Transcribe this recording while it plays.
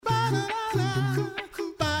You're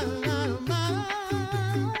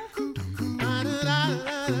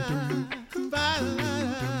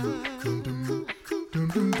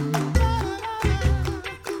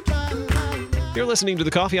listening to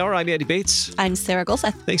The Coffee Hour. I'm Andy Bates. I'm Sarah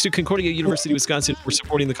Golseth. Thanks to Concordia University, Wisconsin for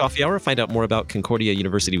supporting The Coffee Hour. Find out more about Concordia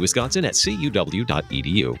University, Wisconsin at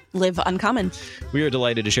cuw.edu. Live uncommon. We are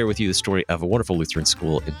delighted to share with you the story of a wonderful Lutheran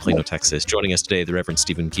school in Plano, Texas. Joining us today, the Reverend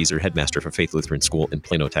Stephen Keyser, headmaster for Faith Lutheran School in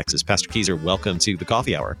Plano, Texas. Pastor Keyser, welcome to The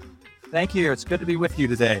Coffee Hour. Thank you. It's good to be with you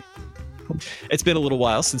today. It's been a little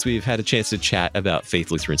while since we've had a chance to chat about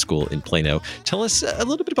Faith Lutheran School in Plano. Tell us a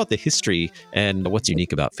little bit about the history and what's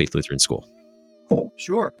unique about Faith Lutheran School.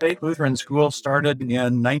 Sure. Faith Lutheran School started in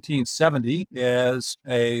 1970 as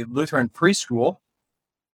a Lutheran preschool.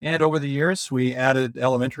 And over the years, we added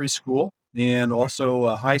elementary school and also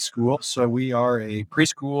a high school. So we are a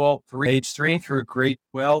preschool age 3 through grade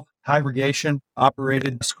 12 congregation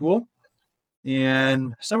operated school.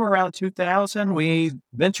 And somewhere around 2000, we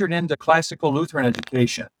ventured into classical Lutheran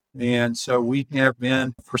education. And so we have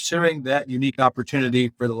been pursuing that unique opportunity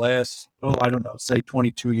for the last, say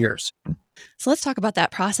 22 years. So let's talk about that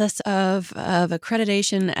process of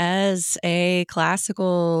accreditation as a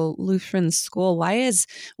classical Lutheran school.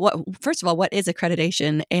 First of all, what is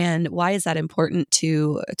accreditation and why is that important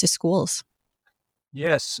to schools?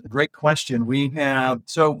 Yes, great question. We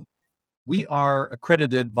are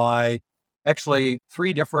accredited by actually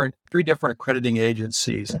three different accrediting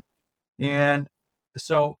agencies. And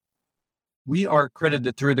so we are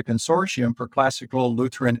accredited through the Consortium for Classical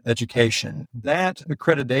Lutheran Education. That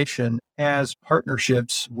accreditation has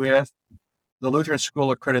partnerships with the Lutheran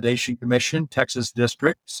School Accreditation Commission, Texas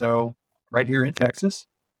District, so right here in Texas,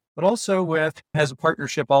 but also has a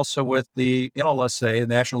partnership also with the NLSA, the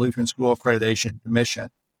National Lutheran School Accreditation Commission.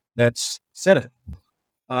 That's Senate.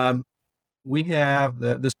 We have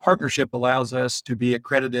this partnership allows us to be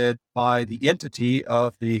accredited by the entity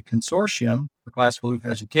of the Consortium for Classical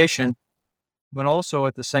Lutheran Education, but also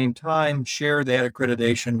at the same time share that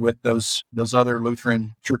accreditation with those other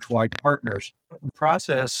Lutheran church-wide partners. The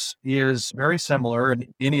process is very similar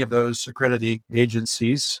in any of those accrediting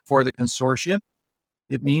agencies. For the consortium,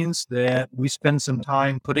 it means that we spend some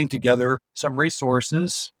time putting together some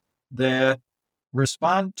resources that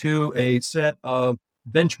respond to a set of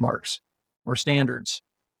benchmarks or standards.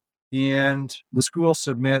 And the school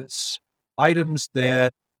submits items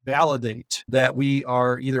that validate that we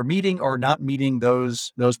are either meeting or not meeting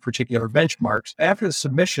those particular benchmarks. After the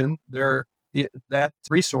submission, that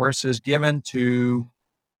resource is given to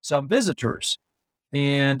some visitors.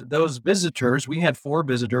 And those visitors, we had 4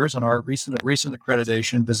 visitors on our recent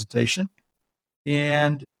accreditation visitation.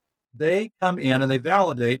 And they come in and they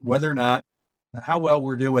validate whether or not, how well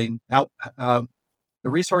we're doing. The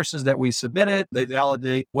resources that we submitted, they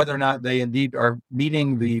validate whether or not they indeed are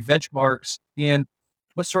meeting the benchmarks and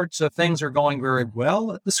what sorts of things are going very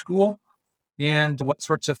well at the school and what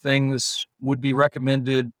sorts of things would be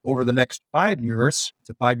recommended over the next 5 years, it's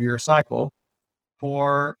a 5-year cycle,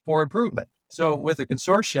 for improvement. So with the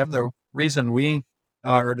consortium, the reason we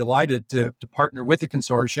are delighted to partner with the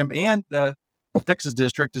consortium and the Texas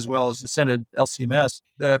District, as well as the Senate LCMS,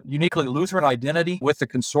 the uniquely Lutheran identity with the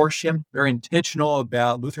consortium, very intentional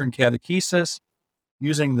about Lutheran catechesis,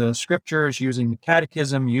 using the scriptures, using the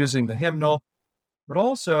catechism, using the hymnal, but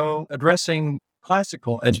also addressing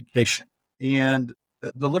classical education and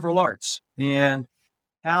the liberal arts and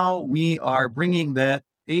how we are bringing that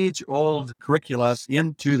age-old curricula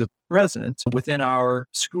into the present within our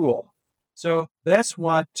school. So that's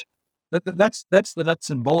that's the nuts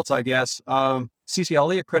and bolts, I guess, of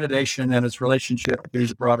CCLE accreditation and its relationship to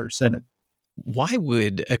the broader Senate. Why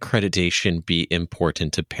would accreditation be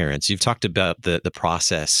important to parents? You've talked about the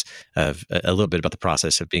process of a little bit about the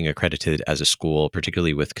process of being accredited as a school,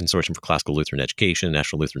 particularly with Consortium for Classical Lutheran Education,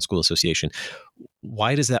 National Lutheran School Association.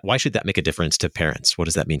 Why should that make a difference to parents? What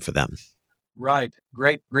does that mean for them? Right.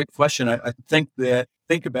 Great question. I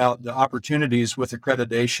think about the opportunities with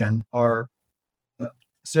accreditation are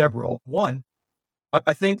several. One,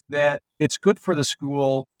 I think that it's good for the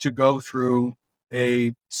school to go through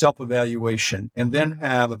a self-evaluation and then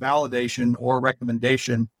have a validation or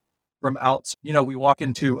recommendation from outside. We walk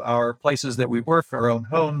into our places that we work, our own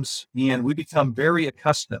homes, and we become very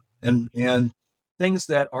accustomed and things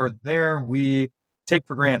that are there, we take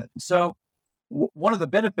for granted. So one of the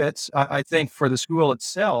benefits, I think, for the school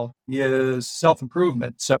itself is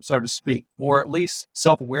self-improvement, so to speak, or at least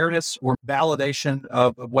self-awareness or validation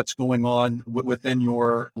of what's going on within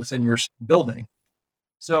your building.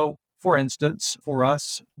 So For instance, for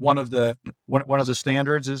us, one of the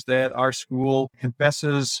standards is that our school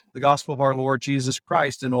confesses the gospel of our Lord Jesus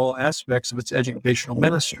Christ in all aspects of its educational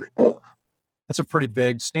ministry. That's a pretty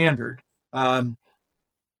big standard.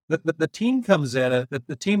 The team comes at it.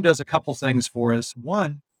 The team does a couple things for us.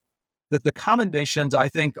 One, that the commendations, I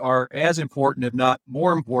think, are as important, if not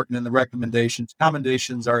more important, than the recommendations.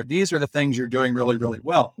 Commendations are, these are the things you're doing really, really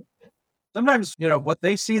well. Sometimes, what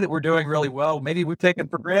they see that we're doing really well, maybe we've taken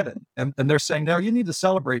for granted. And they're saying, no, you need to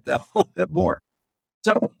celebrate that a little bit more.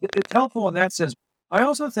 So it's helpful in that sense. I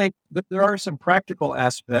also think that there are some practical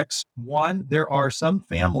aspects. One, there are some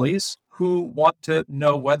families who want to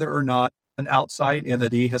know whether or not an outside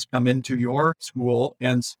entity has come into your school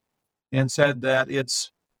and said that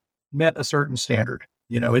it's met a certain standard.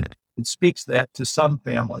 It speaks that to some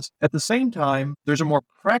families. At the same time, there's a more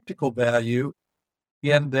practical value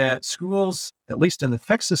in that schools, at least in the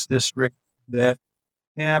Texas district, that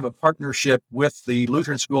have a partnership with the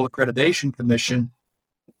Lutheran School Accreditation Commission,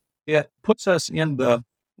 it puts us in the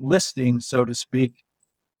listing, so to speak,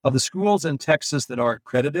 of the schools in Texas that are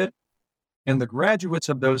accredited, and the graduates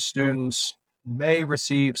of those students may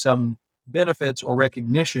receive some benefits or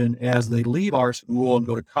recognition as they leave our school and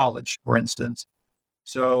go to college, for instance.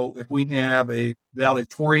 So if we have a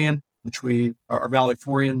valedictorian, our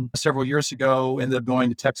valedictorian several years ago ended up going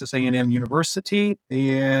to Texas A&M University,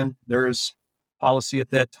 and there's policy at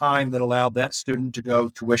that time that allowed that student to go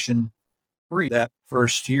tuition free that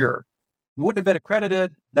first year. Wouldn't have been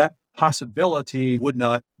accredited, that possibility would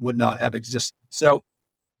not have existed. So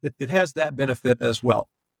it has that benefit as well.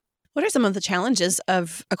 What are some of the challenges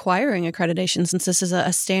of acquiring accreditation, since this is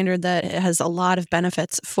a standard that has a lot of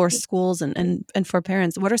benefits for schools and for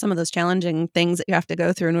parents? What are some of those challenging things that you have to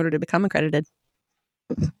go through in order to become accredited?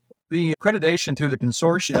 The accreditation through the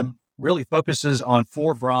consortium really focuses on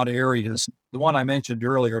 4 broad areas. The one I mentioned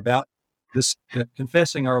earlier about this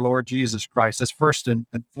confessing our Lord Jesus Christ, that's first and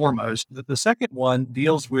foremost. The second one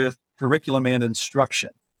deals with curriculum and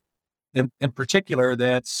instruction. In particular,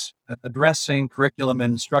 that's addressing curriculum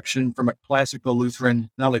and instruction from a classical Lutheran,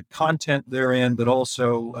 not only content therein, but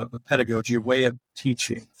also a pedagogy, a way of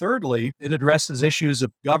teaching. Thirdly, it addresses issues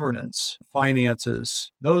of governance,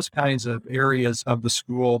 finances, those kinds of areas of the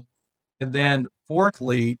school. And then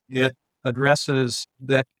fourthly, it addresses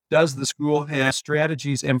that does the school have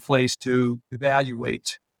strategies in place to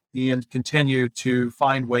evaluate and continue to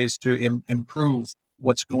find ways to improve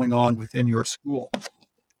what's going on within your school.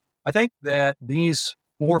 I think that these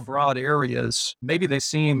 4 broad areas, maybe they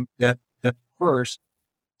seem at first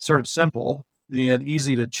sort of simple and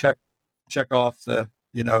easy to check off the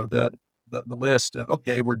list of,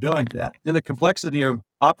 okay, we're doing that. And the complexity of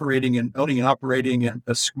operating and owning and operating in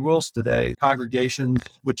schools today, congregations,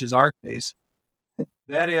 which is our case,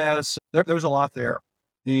 there's a lot there.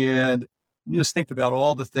 And you just think about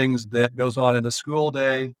all the things that goes on in a school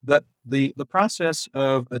day, that the process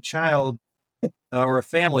of a child or a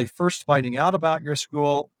family first finding out about your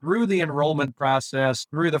school, through the enrollment process,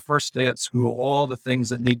 through the first day at school, all the things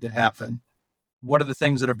that need to happen. What are the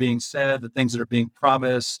things that are being said, the things that are being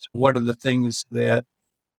promised? What are the things that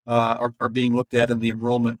are being looked at in the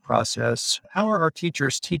enrollment process? How are our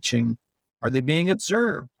teachers teaching? Are they being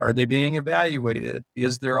observed? Are they being evaluated?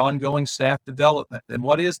 Is there ongoing staff development? And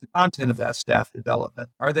what is the content of that staff development?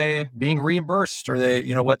 Are they being reimbursed? Are they,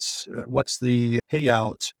 what's the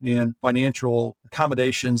payout and financial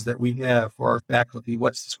accommodations that we have for our faculty?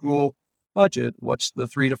 What's the school budget? What's the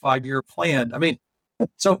 3 to 5 year plan?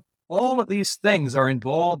 So all of these things are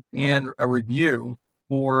involved in a review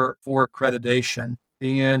for accreditation.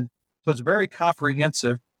 And so it's very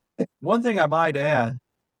comprehensive. One thing I might add,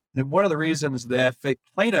 and one of the reasons that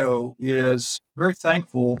Plano is very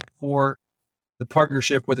thankful for the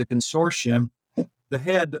partnership with the consortium, the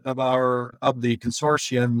head of the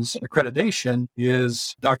consortium's accreditation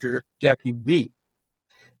is Dr. Jackie B.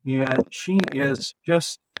 And she's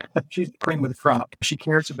the cream of the crop. She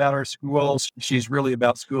cares about our schools. She's really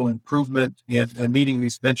about school improvement and meeting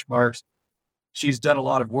these benchmarks. She's done a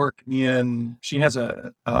lot of work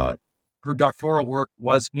her doctoral work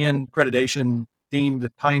was in accreditation themed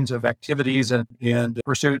kinds of activities and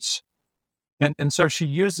pursuits. And so she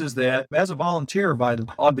uses that as a volunteer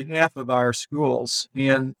on behalf of our schools.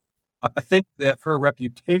 And I think that her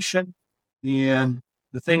reputation and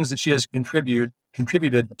the things that she has contributed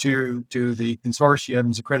to the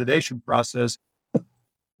consortium's accreditation process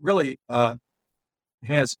really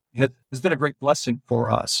has been a great blessing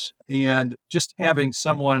for us. And just having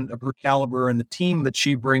someone of her caliber and the team that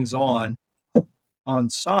she brings on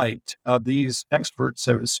site of these experts,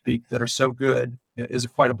 so to speak, that are so good is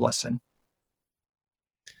quite a blessing.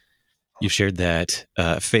 You've shared that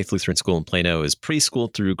Faith Lutheran School in Plano is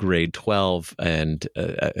preschool through grade 12 and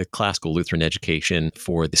a classical Lutheran education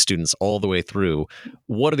for the students all the way through.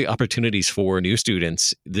 What are the opportunities for new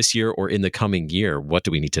students this year or in the coming year? What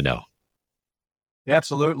do we need to know?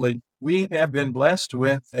 Absolutely. We have been blessed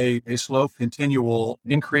with a slow, continual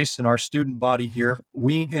increase in our student body here.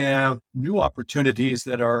 We have new opportunities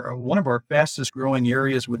that are one of our fastest growing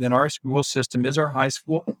areas within our school system is our high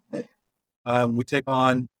school. We take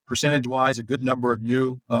on percentage-wise a good number of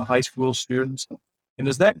new high school students. And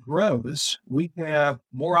as that grows, we have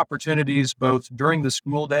more opportunities both during the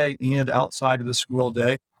school day and outside of the school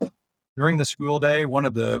day. During the school day, one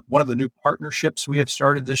of the new partnerships we have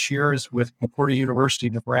started this year is with Concordia University,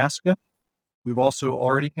 Nebraska. We've also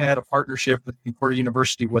already had a partnership with Concordia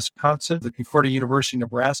University, Wisconsin. The Concordia University,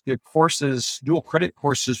 Nebraska courses, dual credit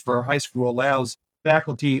courses for our high school allows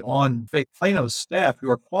faculty on Plano's staff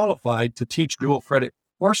who are qualified to teach dual credit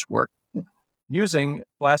coursework using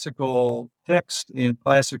classical text and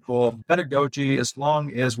classical pedagogy as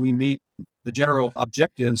long as we meet the general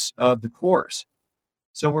objectives of the course.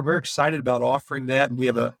 So we're very excited about offering that. And we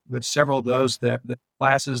have several of those the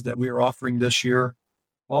classes that we are offering this year.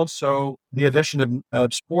 Also, the addition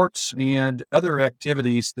of sports and other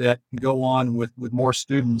activities that go on with more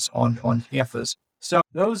students on campus. So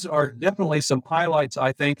those are definitely some highlights,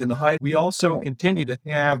 I think, in the high. We also continue to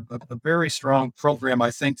have a very strong program,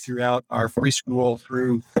 I think, throughout our preschool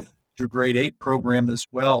through grade 8 program as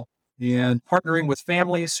well. And partnering with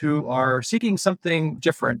families who are seeking something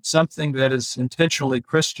different, something that is intentionally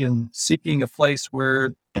Christian, seeking a place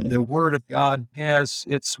where the Word of God has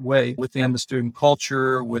its way within the student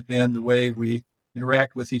culture, within the way we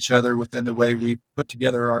interact with each other, within the way we put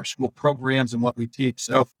together our school programs and what we teach.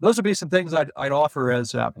 So those would be some things I'd offer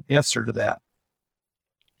as an answer to that.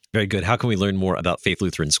 Very good. How can we learn more about Faith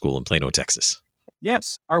Lutheran School in Plano, Texas?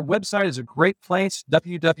 Yes, our website is a great place,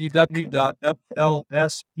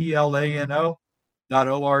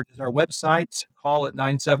 www.flsplano.org is our website. Call at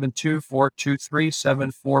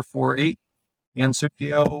 972-423-7448. And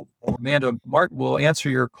Sukio or Amanda Martin will answer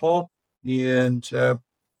your call and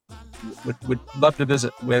would love to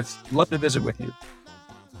visit with you.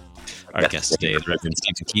 Our guest today is Reverend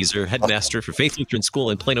Stephen Keyser, headmaster for Faith Lutheran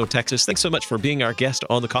School in Plano, Texas. Thanks so much for being our guest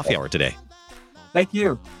on the Coffee Hour today. Thank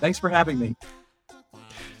you. Thanks for having me.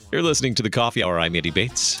 You're listening to the Coffee Hour. I'm Andy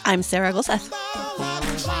Bates. I'm Sarah Golseth.